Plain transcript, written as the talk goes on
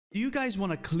Do you guys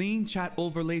want a clean chat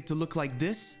overlay to look like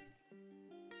this?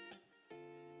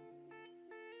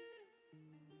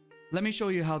 Let me show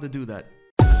you how to do that.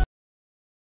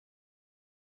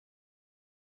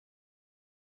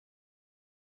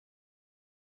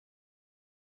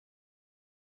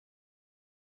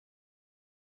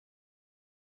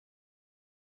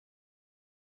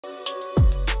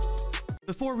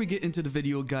 Before we get into the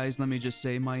video, guys, let me just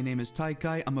say my name is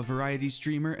Taikai. I'm a variety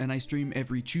streamer and I stream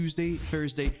every Tuesday,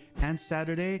 Thursday, and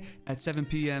Saturday at 7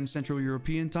 p.m. Central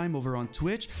European time over on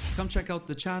Twitch. Come check out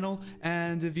the channel,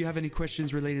 and if you have any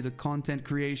questions related to content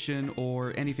creation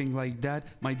or anything like that,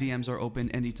 my DMs are open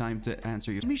anytime to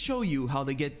answer you. Let me show you how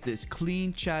to get this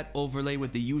clean chat overlay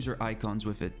with the user icons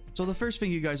with it. So the first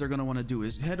thing you guys are going to want to do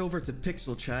is head over to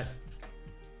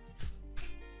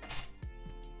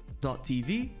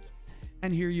pixelchat.tv.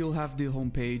 And here you'll have the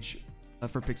homepage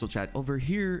for Pixel Chat. Over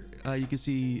here, you can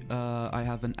see I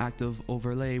have an active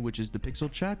overlay, which is the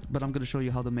Pixel Chat, but I'm going to show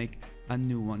you how to make a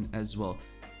new one as well.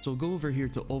 So go over here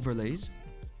to overlays.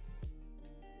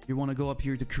 You want to go up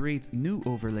here to create new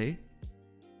overlay,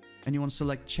 and you want to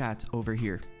select chat over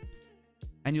here.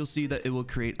 And you'll see that it will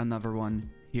create another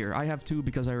one here. I have two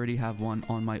because I already have one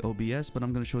on my OBS, but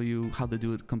I'm going to show you how to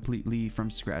do it completely from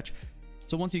scratch.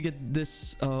 So once you get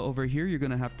this over here, you're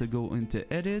going to have to go into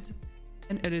edit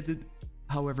and edit it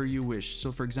however you wish.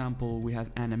 So for example, we have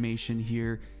animation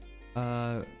here.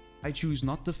 I choose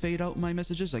not to fade out my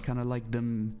messages. I kind of like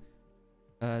them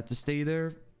to stay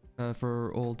there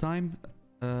for all time.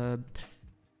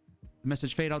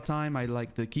 Message fade out time, I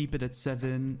like to keep it at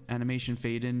 7. Animation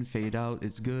fade in, fade out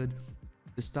is good.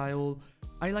 The style,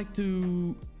 I like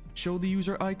to show the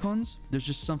user icons. There's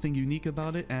just something unique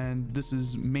about it, and this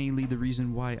is mainly the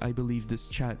reason why I believe this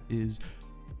chat is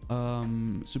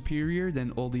superior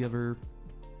than all the other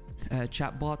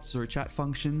chat bots or chat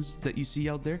functions that you see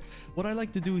out there. What I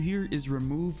like to do here is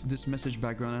remove this message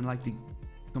background, and I like to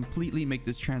completely make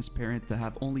this transparent to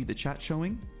have only the chat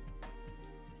showing.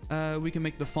 We can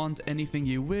make the font anything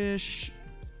you wish,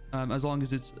 as long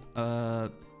as it's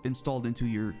installed into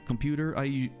your computer.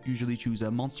 I usually choose a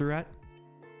Montserrat.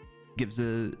 Gives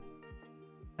a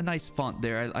nice font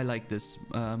there. I like this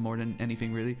more than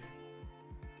anything, really.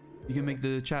 You can make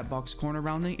the chat box corner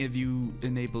rounding if you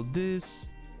enable this,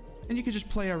 and you can just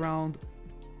play around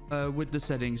with the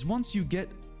settings. Once you get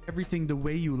everything the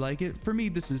way you like it, for me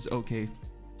this is okay.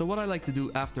 So what I like to do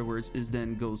afterwards is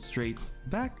then go straight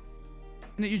back,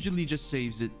 and it usually just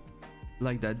saves it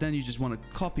like that. Then you just want to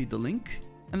copy the link,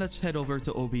 and let's head over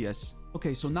to OBS.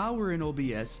 Okay, so now we're in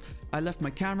OBS. I left my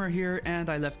camera here and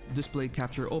I left display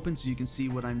capture open so you can see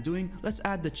what I'm doing. Let's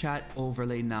add the chat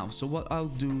overlay now. So what I'll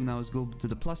do now is go to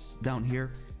the plus down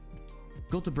here,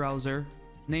 go to browser,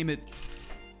 name it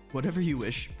whatever you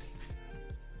wish,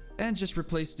 and just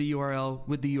replace the URL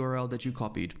with the URL that you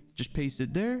copied. Just paste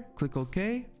it there, click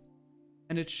OK,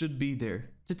 and it should be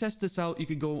there. To test this out, you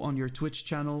could go on your Twitch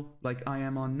channel like I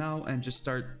am on now and just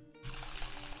start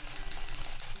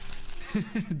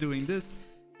doing this,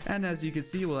 and as you can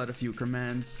see, we'll add a few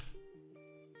commands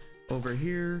over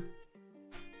here.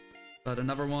 Add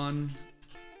another one,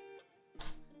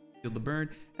 feel the burn,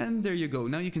 and there you go.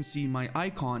 Now you can see my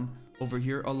icon over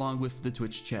here along with the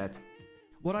Twitch chat.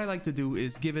 What I like to do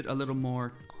is give it a little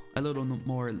more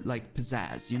like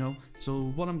pizzazz, you know.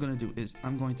 So what I'm gonna do is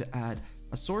I'm going to add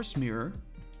a source mirror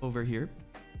over here,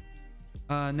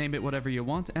 name it whatever you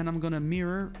want, and I'm gonna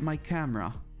mirror my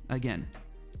camera again.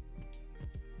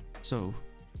 So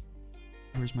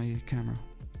where's my camera?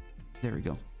 There we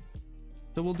go.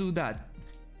 So we'll do that,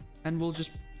 and we'll just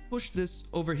push this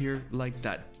over here like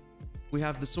that. We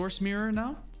have the source mirror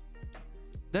now.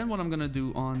 Then what I'm gonna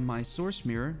do on my source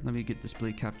mirror, let me get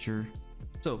display capture.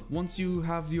 So once you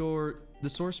have the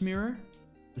source mirror,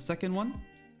 the second one,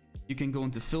 you can go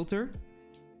into filter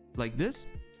like this.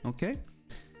 Okay,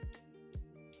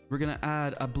 we're gonna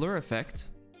add a blur effect.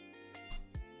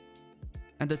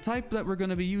 And the type that we're going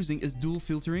to be using is dual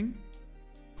filtering.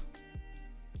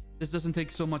 This doesn't take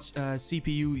so much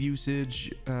CPU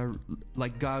usage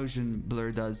like Gaussian blur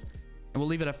does. And we'll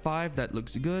leave it at 5. That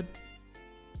looks good.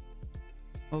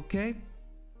 Okay.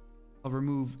 I'll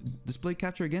remove display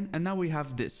capture again. And now we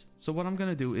have this. So what I'm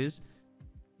going to do is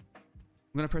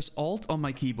I'm going to press Alt on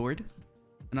my keyboard.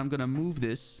 And I'm going to move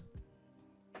this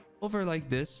over like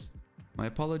this. My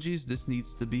apologies. This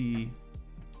needs to be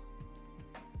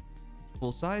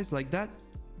full size like that.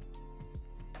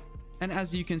 And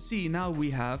as you can see, now we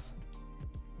have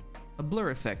a blur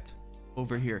effect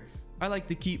over here. I like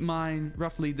to keep mine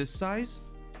roughly this size.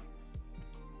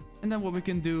 And then what we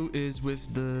can do is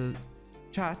with the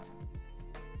chat,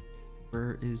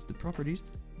 where is the properties?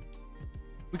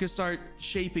 we can start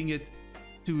shaping it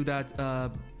to that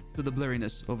to the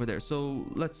blurriness over there. So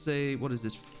let's say, what is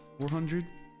this, 400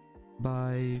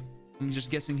 by, I'm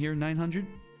just guessing here, 900.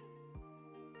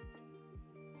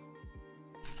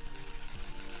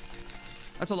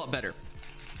 That's a lot better,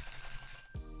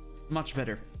 much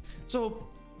better. So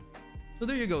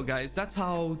there you go, guys. That's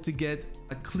how to get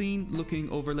a clean looking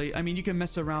overlay. I mean, you can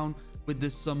mess around with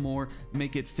this some more,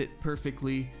 make it fit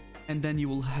perfectly, and then you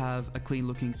will have a clean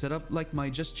looking setup like my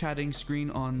just chatting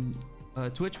screen on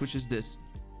Twitch, which is this.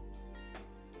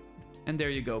 And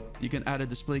there you go. You can add a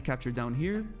display capture down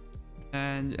here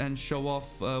and show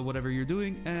off whatever you're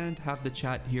doing, and have the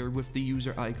chat here with the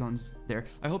user icons there.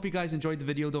 I hope you guys enjoyed the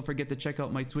video. Don't forget to check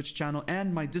out my Twitch channel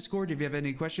and my Discord if you have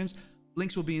any questions.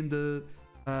 Links will be in the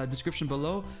description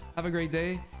below. Have a great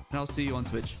day, and I'll see you on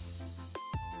Twitch.